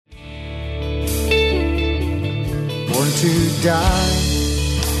born to die,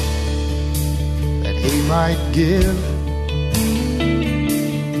 that he might give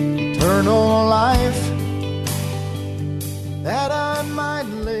eternal life, that I might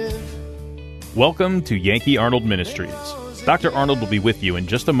live. Welcome to Yankee Arnold Ministries. Dr. Arnold will be with you in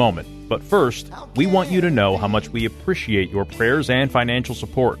just a moment, but first, we want you to know how much we appreciate your prayers and financial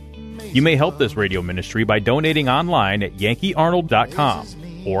support. You may help this radio ministry by donating online at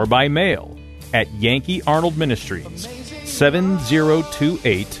yankeearnold.com or by mail at Yankee Arnold Ministries,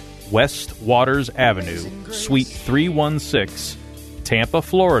 7028 West Waters Avenue, Suite 316, Tampa,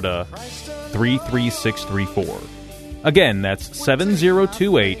 Florida, 33634. Again, that's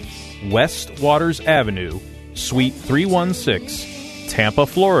 7028 West Waters Avenue, Suite 316, Tampa,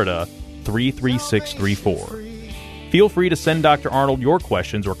 Florida, 33634. Feel free to send Dr. Arnold your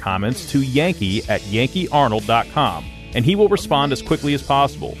questions or comments to Yankee at yankeearnold.com, and he will respond as quickly as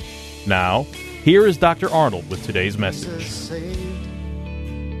possible. Now, here is Dr. Arnold with today's message.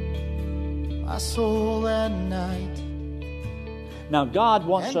 My soul that night. Now, God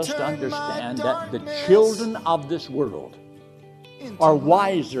wants us to understand that the children of this world are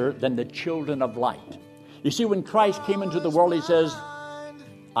wiser than the children of light. You see, when Christ came into the world, he says,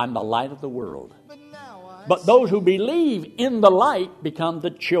 I'm the light of the world. But those who believe in the light become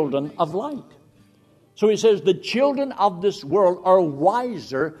the children of light. So he says the children of this world are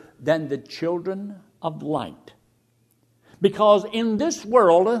wiser than the children of light. Because in this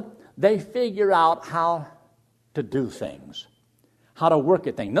world, they figure out how to do things, how to work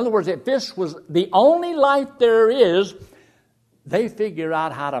at things. In other words, if this was the only life there is, they figure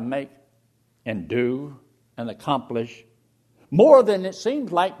out how to make and do and accomplish more than it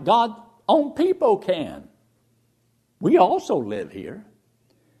seems like God's own people can. We also live here,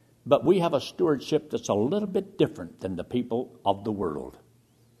 but we have a stewardship that's a little bit different than the people of the world.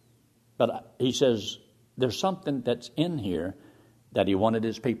 But he says there's something that's in here that he wanted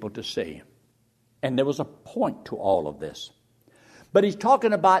his people to see. And there was a point to all of this. But he's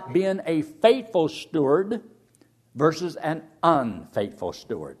talking about being a faithful steward versus an unfaithful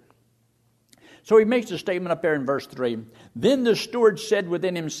steward. So he makes a statement up there in verse 3. Then the steward said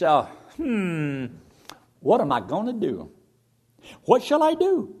within himself, what am I going to do? What shall I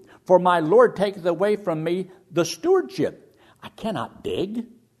do? For my Lord taketh away from me the stewardship. I cannot dig.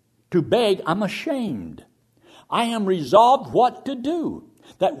 To beg, I'm ashamed. I am resolved what to do,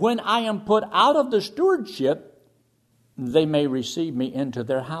 that when I am put out of the stewardship, they may receive me into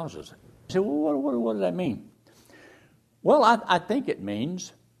their houses. You say, well, what does that mean? Well, I think it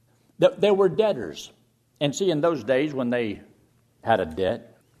means that there were debtors. And see, in those days when they had a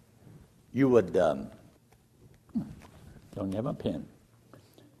debt, you would... Don't have a pen.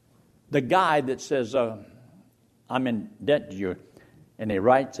 The guy that says, I'm in debt to you, and he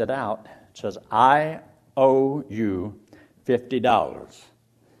writes it out, it says, I owe you $50.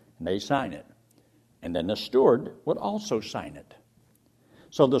 And they sign it. And then the steward would also sign it.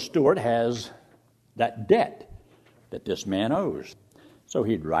 So the steward has that debt that this man owes. So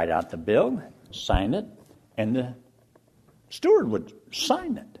he'd write out the bill, sign it, and the steward would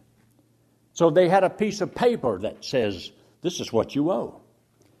sign it. So they had a piece of paper that says, this is what you owe.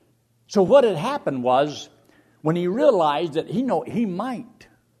 So what had happened was, when he realized that he might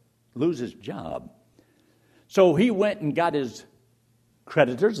lose his job, so he went and got his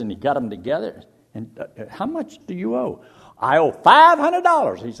creditors and he got them together. And how much do you owe? I owe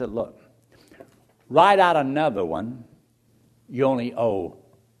 $500. He said, look, write out another one. You only owe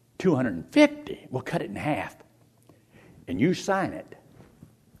 $250. We'll cut it in half. And you sign it.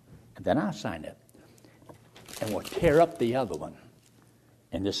 And then I'll sign it. And we'll tear up the other one.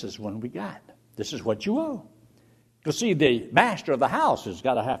 And this is one we got. This is what you owe. Because see, the master of the house has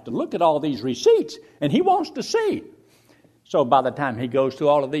got to have to look at all these receipts, and he wants to see. So by the time he goes through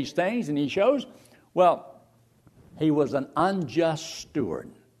all of these things and he shows, well, he was an unjust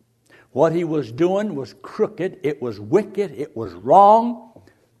steward. What he was doing was crooked, it was wicked, it was wrong,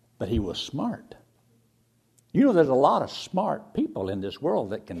 but he was smart. You know, there's a lot of smart people in this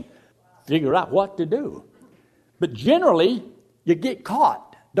world that can figure out what to do. But generally, you get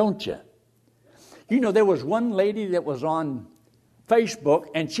caught, don't you? You know, there was one lady that was on Facebook,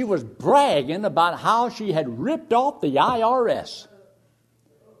 and she was bragging about how she had ripped off the IRS.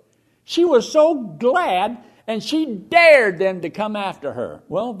 She was so glad, and she dared them to come after her.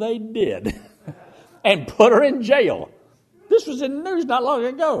 Well, they did, and put her in jail. This was in the news not long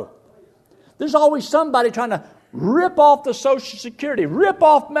ago. There's always somebody trying to rip off the Social Security, rip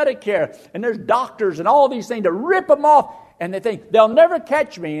off Medicare, and there's doctors and all these things to rip them off, and they think, they'll never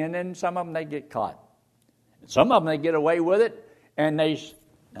catch me, and then some of them, they get caught. Some of them, they get away with it, and they,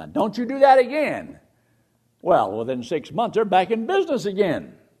 now, don't you do that again. Well, within 6 months, they're back in business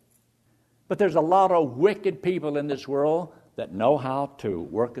again. But there's a lot of wicked people in this world that know how to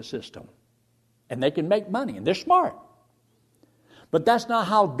work a system. And they can make money, and they're smart. But that's not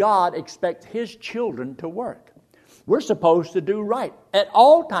how God expects His children to work. We're supposed to do right. At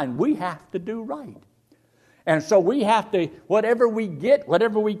all times, we have to do right. And so we have to, whatever we get,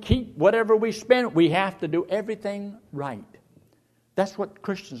 whatever we keep, whatever we spend, we have to do everything right. That's what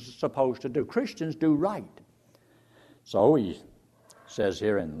Christians are supposed to do. Christians do right. So he says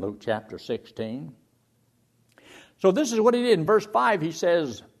here in Luke chapter 16. So this is what he did. In verse 5, he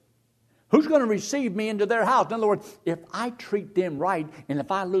says, who's going to receive me into their house? In other words, if I treat them right, and if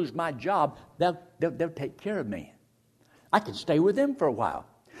I lose my job, they'll take care of me. I can stay with them for a while.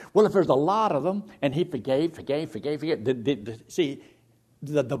 Well, if there's a lot of them, and he forgave. See,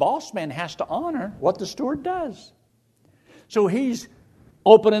 the boss man has to honor what the steward does. So he's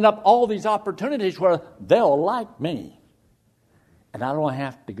opening up all these opportunities where they'll like me. And I don't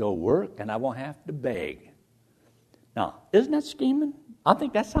have to go work, and I won't have to beg. Now, isn't that scheming? I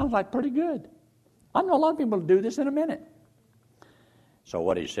think that sounds like pretty good. I know a lot of people do this in a minute. So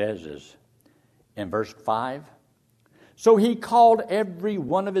what he says is, in verse 5, so he called every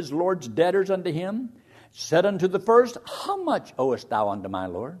one of his Lord's debtors unto him, said unto the first, how much owest thou unto my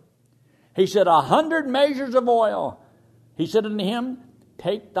Lord? He said, 100 measures of oil. He said unto him,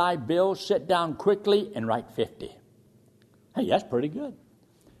 take thy bill, sit down quickly, and write 50. Hey, that's pretty good.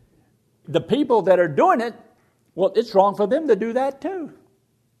 The people that are doing it, well, it's wrong for them to do that too.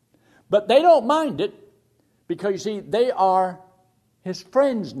 But they don't mind it because, you see, they are his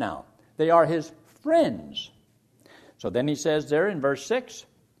friends now. They are his friends. So then he says there in verse 6,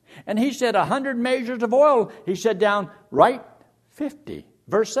 and he said 100 measures of oil. He said down, write 50.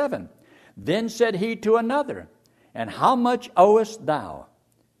 Verse 7, then said he to another, and how much owest thou?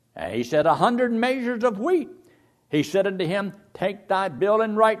 And he said 100 measures of wheat. He said unto him, take thy bill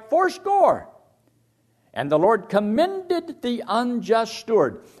and write 80. And the Lord commended the unjust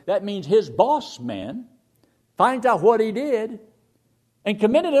steward. That means his boss man finds out what he did and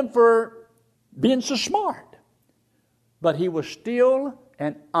commended him for being so smart. But he was still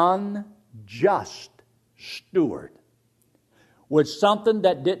an unjust steward with something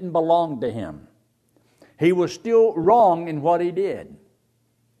that didn't belong to him. He was still wrong in what he did.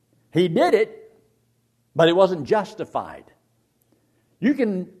 He did it, but it wasn't justified. You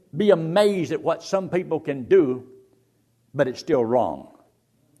can be amazed at what some people can do, but it's still wrong.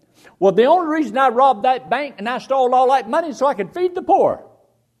 Well, the only reason I robbed that bank and I stole all that money is so I could feed the poor.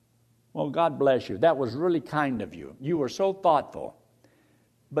 Well, God bless you. That was really kind of you. You were so thoughtful.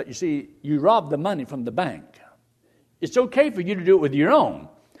 But you see, you robbed the money from the bank. It's okay for you to do it with your own,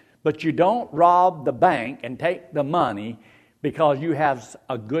 but you don't rob the bank and take the money because you have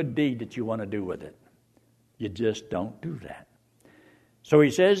a good deed that you want to do with it. You just don't do that. So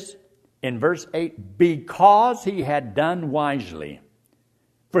he says in verse 8, because he had done wisely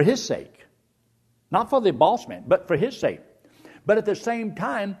for his sake, not for the boss man, but for his sake. But at the same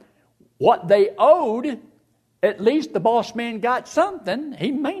time, what they owed, at least the boss man got something.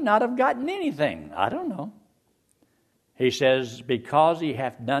 He may not have gotten anything. I don't know. He says, because he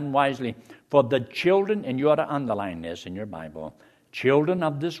hath done wisely for the children, and you ought to underline this in your Bible, children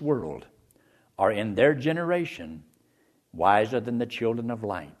of this world are in their generation wiser than the children of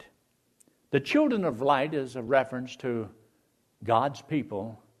light. The children of light is a reference to God's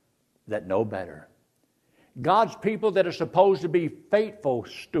people that know better. God's people that are supposed to be faithful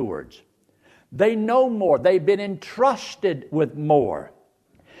stewards. They know more. They've been entrusted with more.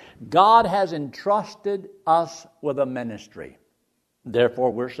 God has entrusted us with a ministry.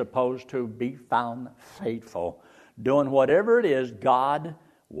 Therefore, we're supposed to be found faithful, doing whatever it is God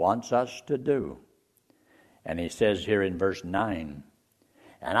wants us to do. And he says here in verse 9,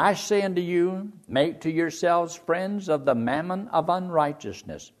 and I say unto you, make to yourselves friends of the mammon of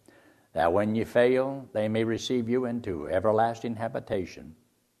unrighteousness, that when you fail, they may receive you into everlasting habitation.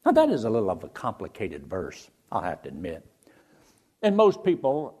 Now that is a little of a complicated verse, I'll have to admit. And most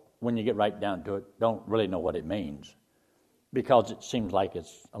people, when you get right down to it, don't really know what it means, because it seems like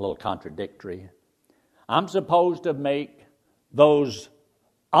it's a little contradictory. I'm supposed to make those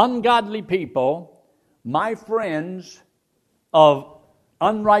ungodly people my friends of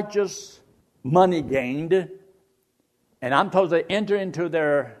unrighteous money gained, and I'm supposed to enter into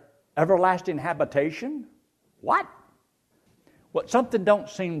their everlasting habitation? What? Well, something don't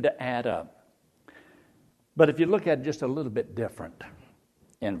seem to add up. But if you look at it just a little bit different,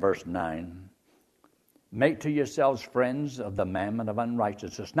 in verse 9, make to yourselves friends of the mammon of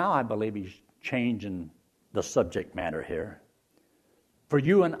unrighteousness. Now I believe he's changing the subject matter here. For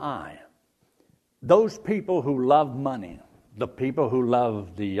you and I, Those people who love money, the people who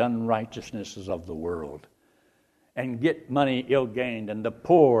love the unrighteousnesses of the world and get money ill-gained, and the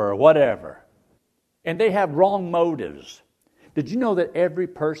poor or whatever, and they have wrong motives. Did you know that every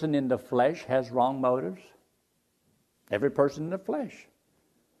person in the flesh has wrong motives? Every person in the flesh.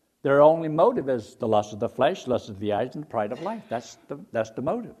 Their only motive is the lust of the flesh, lust of the eyes, and the pride of life. That's the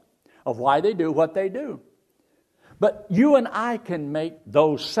motive of why they do what they do. But you and I can make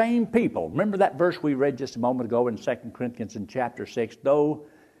those same people. Remember that verse we read just a moment ago in 2 Corinthians in chapter 6, though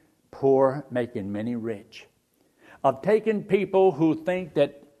poor, making many rich. Of taking people who think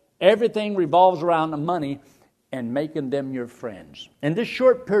that everything revolves around the money and making them your friends. In this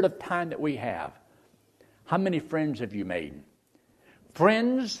short period of time that we have, how many friends have you made?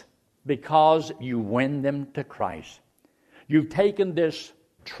 Friends because you win them to Christ. You've taken this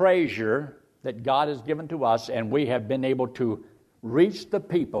treasure that God has given to us, and we have been able to reach the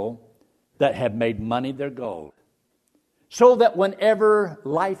people that have made money their gold. So that whenever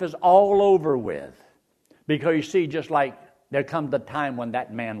life is all over with, because you see, just like there comes the time when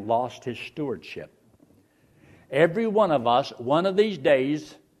that man lost his stewardship. Every one of us, one of these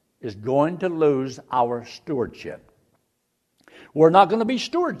days, is going to lose our stewardship. We're not going to be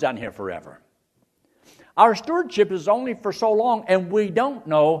stewards down here forever. Our stewardship is only for so long, and we don't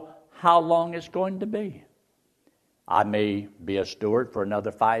know how long it's going to be. I may be a steward for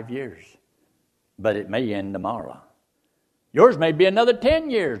another 5 years, but it may end tomorrow. Yours may be another 10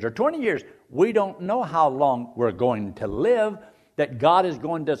 years or 20 years. We don't know how long we're going to live, that God is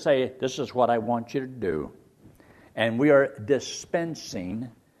going to say, this is what I want you to do. And we are dispensing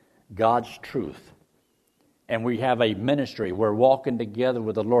God's truth. And we have a ministry. We're walking together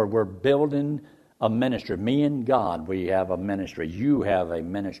with the Lord. We're building a ministry. Me and God, we have a ministry. You have a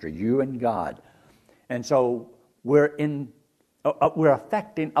ministry. You and God. And so we're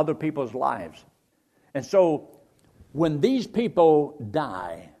affecting other people's lives. And so when these people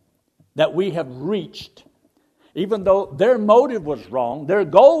die, that we have reached, even though their motive was wrong, their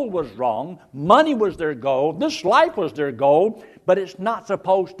goal was wrong, money was their goal, this life was their goal, but it's not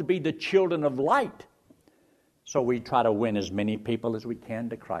supposed to be the children of light. So we try to win as many people as we can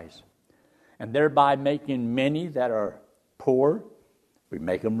to Christ. And thereby making many that are poor, we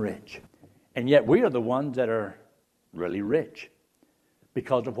make them rich. And yet we are the ones that are really rich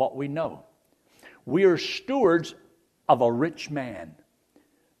because of what we know. We are stewards of a rich man.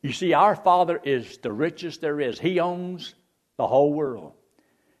 You see, our Father is the richest there is. He owns the whole world.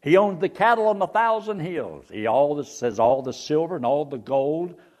 He owns the cattle on 1,000 hills. He says all the silver and all the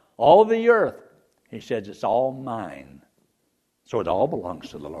gold, all the earth. He says it's all mine. So it all belongs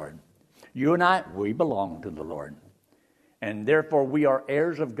to the Lord. You and I, we belong to the Lord. And therefore we are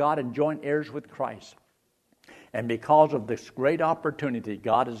heirs of God and joint heirs with Christ. And because of this great opportunity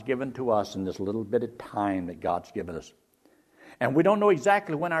God has given to us in this little bit of time that God's given us. And we don't know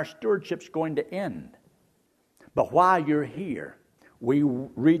exactly when our stewardship's going to end. But while you're here, we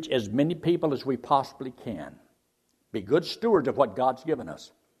reach as many people as we possibly can. Be good stewards of what God's given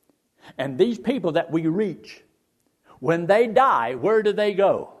us. And these people that we reach, when they die, where do they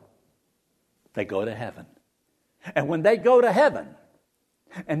go? They go to heaven. And when they go to heaven,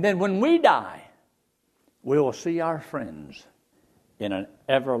 and then when we die, we will see our friends in an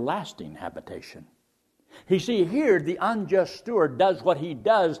everlasting habitation. You see, here the unjust steward does what he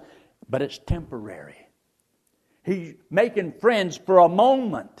does, but it's temporary. He's making friends for a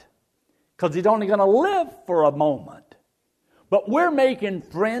moment, because he's only going to live for a moment. But we're making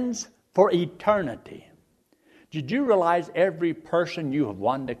friends for eternity. Did you realize every person you have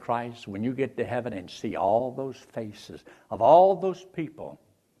won to Christ, when you get to heaven and see all those faces of all those people,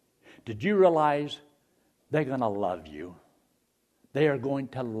 did you realize they're going to love you? They are going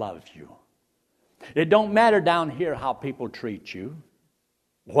to love you. It don't matter down here how people treat you,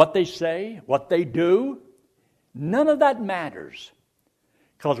 what they say, what they do. None of that matters.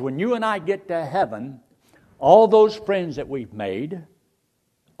 Because when you and I get to heaven, all those friends that we've made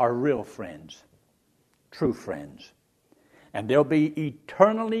are real friends, true friends. And they'll be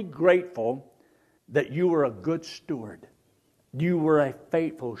eternally grateful that you were a good steward. You were a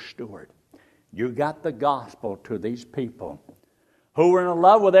faithful steward. You got the gospel to these people who were in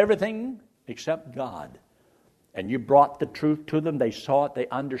love with everything except God. And you brought the truth to them. They saw it, they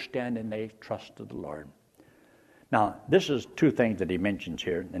understand, and they trusted the Lord. Now, this is two things that he mentions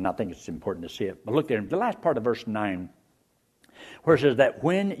here, and I think it's important to see it. But look there, the last part of verse 9, where it says that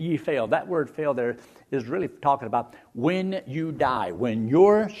when ye fail, that word fail there is really talking about when you die, when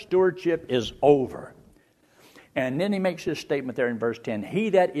your stewardship is over. And then he makes this statement there in verse 10,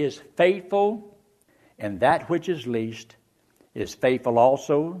 he that is faithful in that which is least is faithful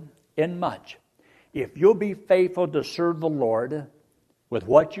also in much. if you'll be faithful to serve the Lord with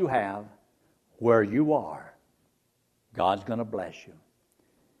what you have, where you are, God's going to bless you.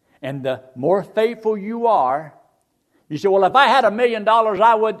 And the more faithful you are, you say, well, if I had $1 million,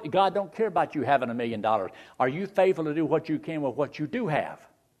 I would. God don't care about you having $1 million. Are you faithful to do what you can with what you do have?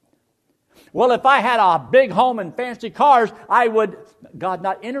 Well, if I had a big home and fancy cars, I would. God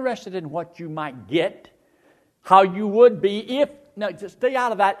not interested in what you might get, how you would be if, no, just stay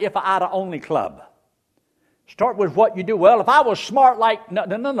out of that if I had an only club. Start with what you do. Well, if I was smart like,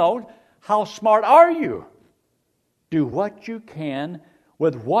 no. How smart are you? Do what you can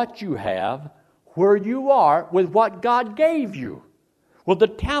with what you have, where you are, with what God gave you, with the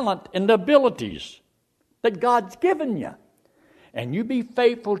talent and the abilities that God's given you. And you be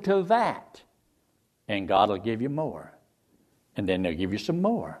faithful to that, and God will give you more. And then He'll give you some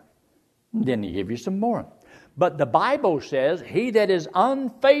more. And then He'll give you some more. But the Bible says, he that is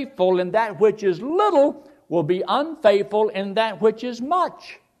unfaithful in that which is little will be unfaithful in that which is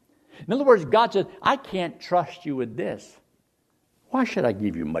much. In other words, God says, I can't trust you with this. Why should I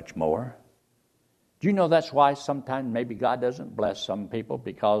give you much more? Do you know that's why sometimes maybe God doesn't bless some people,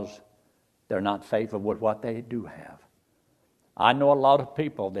 because they're not faithful with what they do have? I know a lot of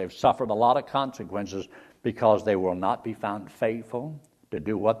people, they've suffered a lot of consequences because they will not be found faithful to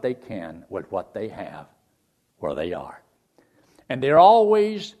do what they can with what they have where they are. And they're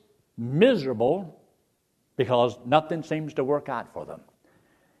always miserable because nothing seems to work out for them,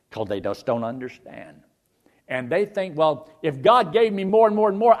 because they just don't understand. And they think, well, if God gave me more and more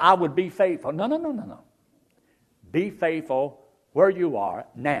and more, I would be faithful. No. Be faithful where you are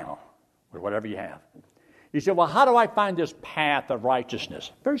now with whatever you have. You say, well, how do I find this path of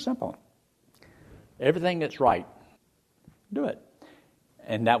righteousness? Very simple. Everything that's right, do it.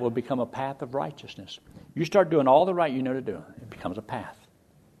 And that will become a path of righteousness. You start doing all the right you know to do, it becomes a path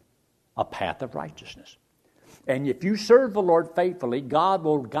of righteousness. And if you serve the Lord faithfully, God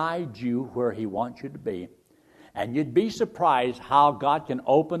will guide you where He wants you to be. And you'd be surprised how God can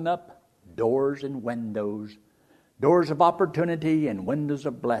open up doors and windows, doors of opportunity and windows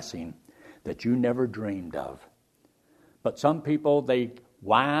of blessing that you never dreamed of. But some people, they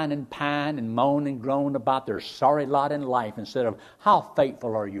whine and pine and moan and groan about their sorry lot in life instead of, how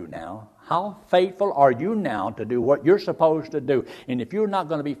faithful are you now? How faithful are you now to do what you're supposed to do? And if you're not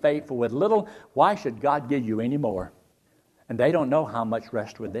going to be faithful with little, why should God give you any more? And they don't know how much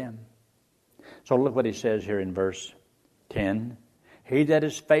rests with them. So look what he says here in verse 10. He that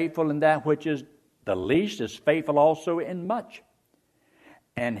is faithful in that which is the least is faithful also in much.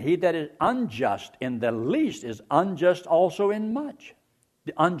 And he that is unjust in the least is unjust also in much.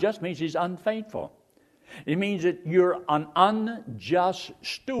 The unjust means he's unfaithful. It means that you're an unjust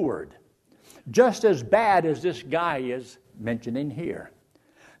steward. Just as bad as this guy is mentioning here.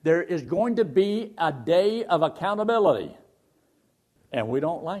 There is going to be a day of accountability. And we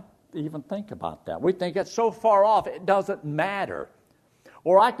don't like to even think about that. We think it's so far off, it doesn't matter.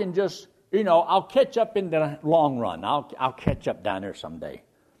 Or I can just, I'll catch up in the long run. I'll catch up down there someday.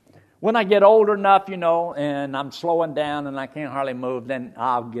 When I get older enough, and I'm slowing down and I can't hardly move, then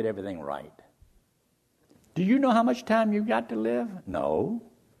I'll get everything right. Do you know how much time you've got to live? No.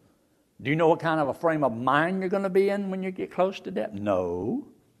 Do you know what kind of a frame of mind you're going to be in when you get close to death? No.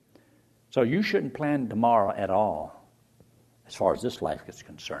 So you shouldn't plan tomorrow at all, as far as this life is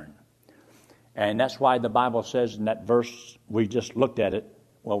concerned. And that's why the Bible says in that verse, we just looked at it,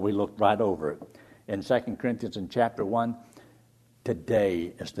 we looked right over it. In 2 Corinthians in chapter 1,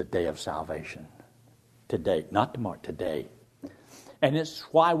 today is the day of salvation. Today, not tomorrow, today. And it's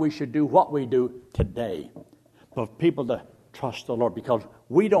why we should do what we do today. For people to trust the Lord, because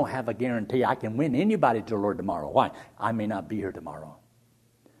we don't have a guarantee I can win anybody to the Lord tomorrow. Why? I may not be here tomorrow.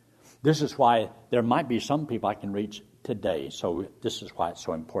 This is why there might be some people I can reach today. So this is why it's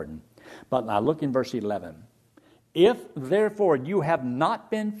so important. But now look in verse 11. If therefore you have not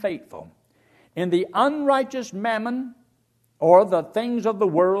been faithful in the unrighteous mammon, or the things of the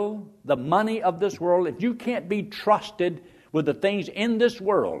world, the money of this world, if you can't be trusted with the things in this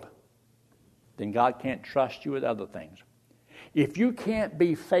world, then God can't trust you with other things. If you can't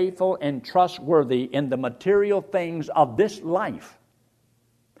be faithful and trustworthy in the material things of this life,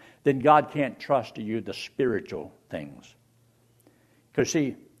 then God can't trust you the spiritual things. Because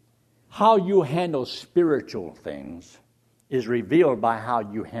see, how you handle spiritual things is revealed by how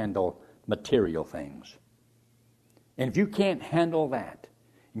you handle material things. And if you can't handle that,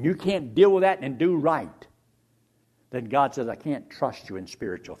 and you can't deal with that and do right, then God says, I can't trust you in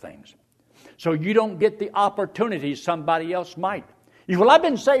spiritual things. So you don't get the opportunities somebody else might. You say, well, I've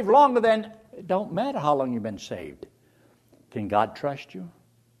been saved longer than... It don't matter how long you've been saved. Can God trust you?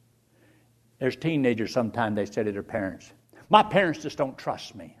 There's teenagers sometimes they say to their parents, my parents just don't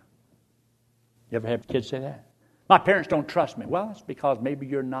trust me. You ever have kids say that? My parents don't trust me. Well, it's because maybe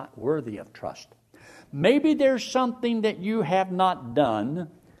you're not worthy of trust. Maybe there's something that you have not done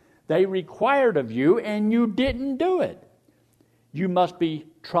they required of you and you didn't do it. You must be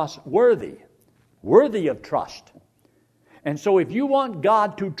trustworthy, worthy of trust. And so if you want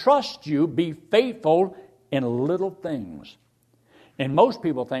God to trust you, be faithful in little things. And most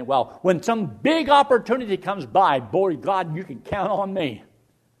people think, well, when some big opportunity comes by, boy, God, you can count on me.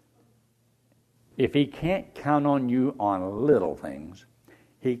 If He can't count on you on little things,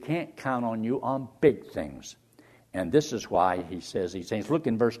 He can't count on you on big things. And this is why He says these things. Look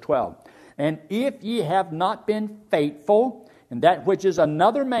in verse 12. And if ye have not been faithful in that which is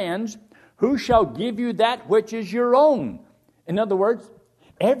another man's, who shall give you that which is your own? In other words,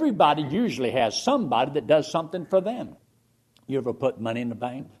 everybody usually has somebody that does something for them. You ever put money in the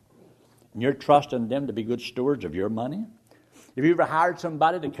bank? And you're trusting them to be good stewards of your money? Have you ever hired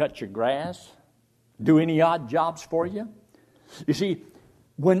somebody to cut your grass? Do any odd jobs for you? You see,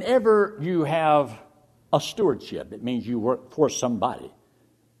 whenever you have a stewardship, it means you work for somebody.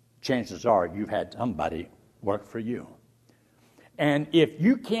 Chances are you've had somebody work for you. And if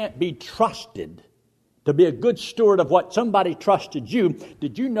you can't be trusted to be a good steward of what somebody trusted you,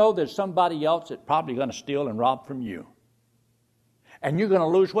 did you know there's somebody else that's probably going to steal and rob from you? And you're going to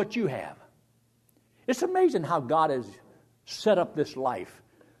lose what you have. It's amazing how God has set up this life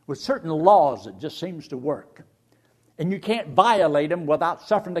with certain laws that just seems to work. And you can't violate them without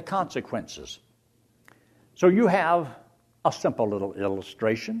suffering the consequences. So you have a simple little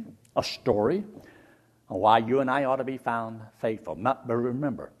illustration, a story, on why you and I ought to be found faithful. But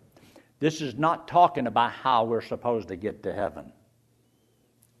remember, this is not talking about how we're supposed to get to heaven.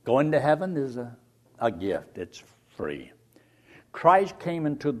 Going to heaven is a gift. It's free. Christ came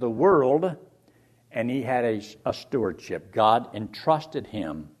into the world and He had a stewardship. God entrusted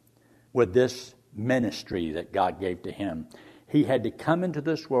Him with this ministry that God gave to Him. He had to come into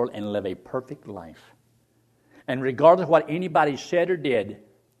this world and live a perfect life. And regardless of what anybody said or did,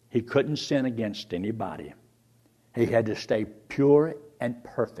 He couldn't sin against anybody. He had to stay pure and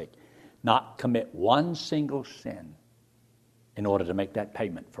perfect, not commit one single sin in order to make that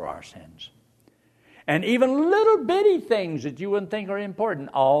payment for our sins. And even little bitty things that you wouldn't think are important,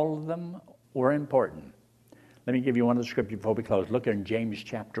 all of them were important. Let me give you one of the scriptures before we close. Look in James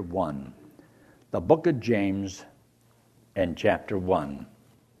chapter 1. The book of James and chapter 1.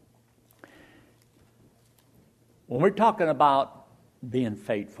 When we're talking about being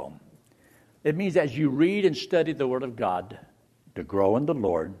faithful, it means as you read and study the Word of God to grow in the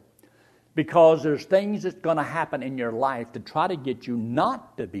Lord, because there's things that's going to happen in your life to try to get you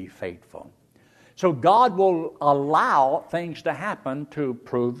not to be faithful. So God will allow things to happen to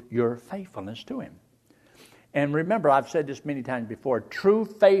prove your faithfulness to Him. And remember, I've said this many times before, true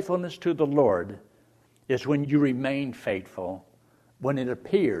faithfulness to the Lord is when you remain faithful when it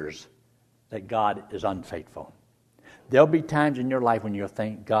appears that God is unfaithful. There'll be times in your life when you'll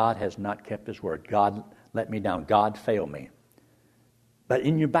think, God has not kept His word. God let me down. God failed me. But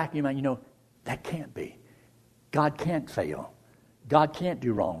in your back of your mind, you know, that can't be. God can't fail. God can't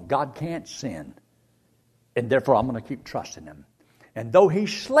do wrong. God can't sin. And therefore, I'm going to keep trusting Him. And though He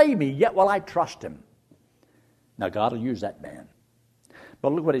slay me, yet will I trust Him. Now, God will use that man.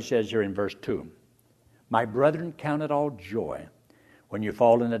 But look what He says here in verse 2. My brethren, count it all joy when you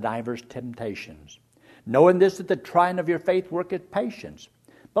fall into divers temptations, knowing this, that the trying of your faith worketh patience.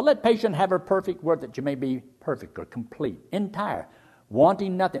 But let patience have her perfect work, that you may be perfect or complete, entire,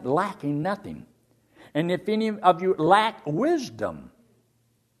 wanting nothing, lacking nothing. And if any of you lack wisdom,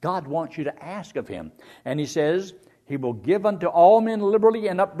 God wants you to ask of Him. And He says, He will give unto all men liberally,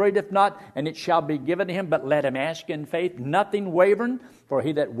 and upbraideth not, and it shall be given to him. But let him ask in faith, nothing wavering. For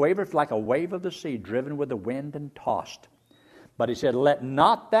he that wavereth like a wave of the sea, driven with the wind and tossed. But He said, let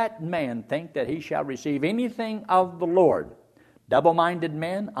not that man think that he shall receive anything of the Lord. Double-minded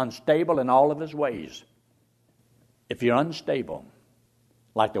man, unstable in all of his ways. If you're unstable,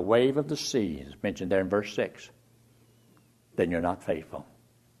 like the wave of the sea, as mentioned there in verse 6, then you're not faithful.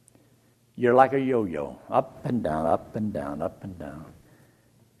 You're like a yo-yo, up and down, up and down, up and down.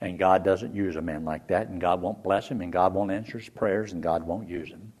 And God doesn't use a man like that, and God won't bless him, and God won't answer his prayers, and God won't use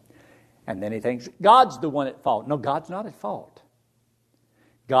him. And then he thinks, God's the one at fault. No, God's not at fault.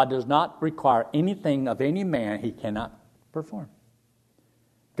 God does not require anything of any man He cannot perform.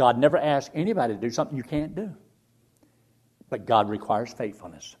 God never asks anybody to do something you can't do. But God requires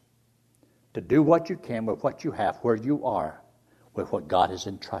faithfulness. To do what you can with what you have, where you are, with what God has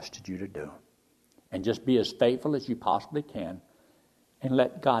entrusted you to do. And just be as faithful as you possibly can, and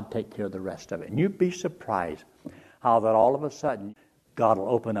let God take care of the rest of it. And you'd be surprised how that all of a sudden God will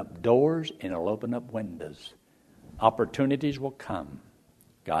open up doors and He'll open up windows. Opportunities will come.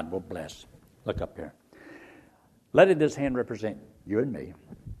 God will bless. Look up here. Let this hand represent you and me.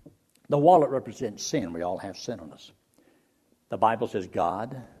 The wallet represents sin. We all have sin on us. The Bible says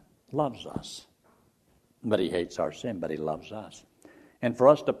God loves us. But He hates our sin, but He loves us. And for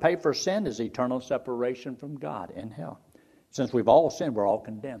us to pay for sin is eternal separation from God in hell. Since we've all sinned, we're all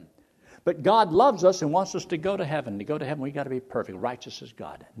condemned. But God loves us and wants us to go to heaven. To go to heaven, we've got to be perfect, righteous as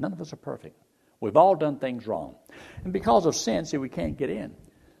God. None of us are perfect. We've all done things wrong. And because of sin, see, we can't get in.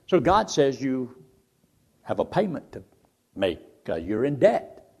 So God says you have a payment to make. You're in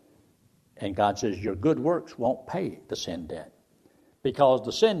debt. And God says your good works won't pay the sin debt. Because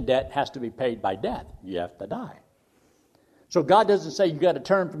the sin debt has to be paid by death. You have to die. So God doesn't say you got to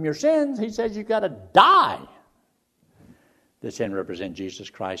turn from your sins. He says you got to die. The sin represents Jesus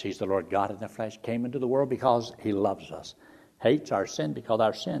Christ. He's the Lord God in the flesh. Came into the world because He loves us. Hates our sin because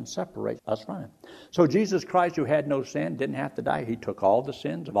our sin separates us from Him. So Jesus Christ, who had no sin, didn't have to die. He took all the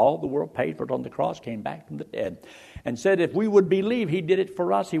sins of all the world, paid for it on the cross, came back from the dead, and said if we would believe He did it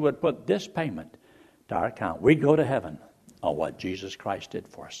for us, He would put this payment to our account. We'd go to heaven on what Jesus Christ did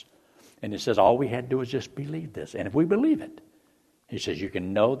for us. And it says all we had to do is just believe this. And if we believe it, He says you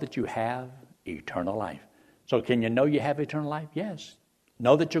can know that you have eternal life. So can you know you have eternal life? Yes.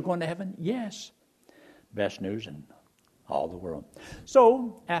 Know that you're going to heaven? Yes. Best news in all the world.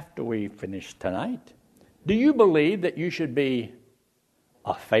 So after we finish tonight, do you believe that you should be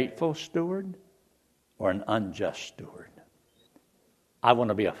a faithful steward or an unjust steward? I want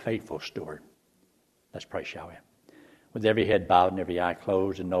to be a faithful steward. Let's pray, shall we? With every head bowed and every eye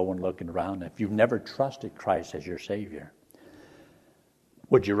closed and no one looking around, if you've never trusted Christ as your Savior,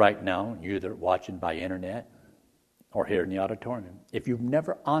 would you right now, you that are watching by internet or here in the auditorium, if you've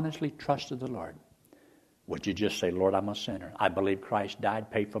never honestly trusted the Lord, would you just say, Lord, I'm a sinner. I believe Christ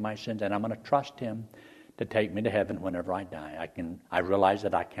died, paid for my sins, and I'm going to trust Him to take me to heaven whenever I die. I realize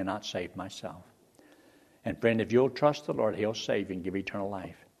that I cannot save myself. And friend, if you'll trust the Lord, He'll save you and give you eternal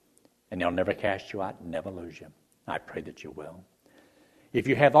life. And He'll never cast you out and never lose you. I pray that you will. If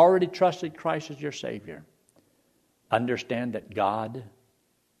you have already trusted Christ as your Savior, understand that God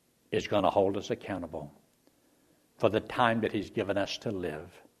is going to hold us accountable for the time that He's given us to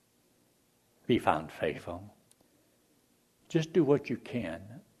live. Be found faithful. Just do what you can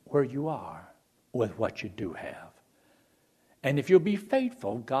where you are with what you do have. And if you'll be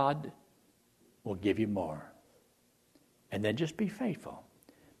faithful, God will give you more. And then just be faithful.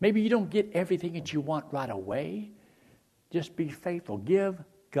 Maybe you don't get everything that you want right away. Just be faithful. Give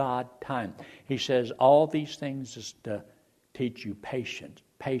God time. He says all these things is to teach you patience.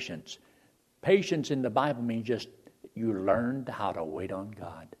 Patience. Patience in the Bible means just you learned how to wait on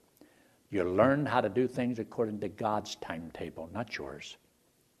God. You learn how to do things according to God's timetable, not yours,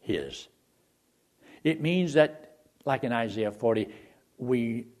 His. It means that, like in Isaiah 40,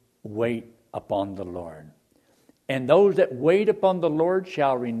 we wait upon the Lord. And those that wait upon the Lord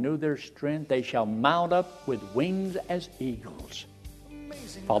shall renew their strength. They shall mount up with wings as eagles.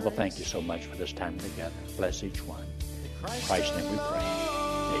 Father, thank you so much for this time together. Bless each one. In Christ's name we pray.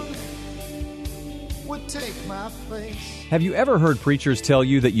 Amen. Would take my place. Have you ever heard preachers tell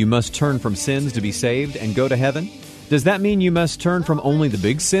you that you must turn from sins to be saved and go to heaven? Does that mean you must turn from only the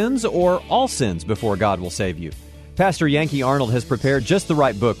big sins or all sins before God will save you? Pastor Yankee Arnold has prepared just the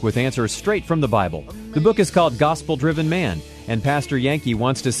right book with answers straight from the Bible. The book is called Gospel Driven Man, and Pastor Yankee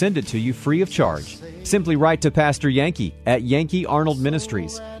wants to send it to you free of charge. Simply write to Pastor Yankee at Yankee Arnold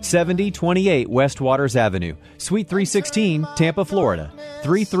Ministries, 7028 West Waters Avenue, Suite 316, Tampa, Florida,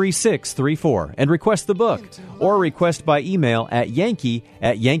 33634, and request the book, or request by email at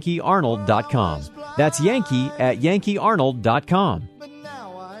yankee@yankeearnold.com. That's yankee@yankeearnold.com.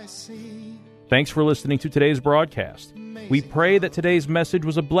 Thanks for listening to today's broadcast. We pray that today's message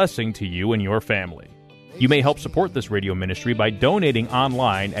was a blessing to you and your family. You may help support this radio ministry by donating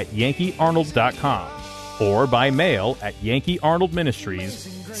online at yankeearnold.com or by mail at Yankee Arnold Ministries,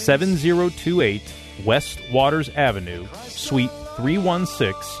 7028 West Waters Avenue, Suite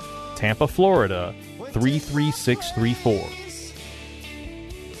 316, Tampa, Florida, 33634.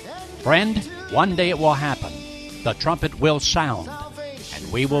 Friend, one day it will happen. The trumpet will sound,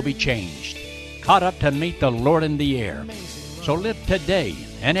 and we will be changed, caught up to meet the Lord in the air. So live today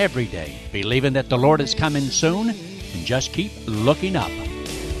and every day, believing that the Lord is coming soon, and just keep looking up.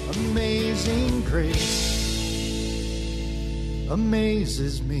 Amazing grace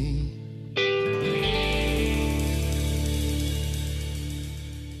amazes me.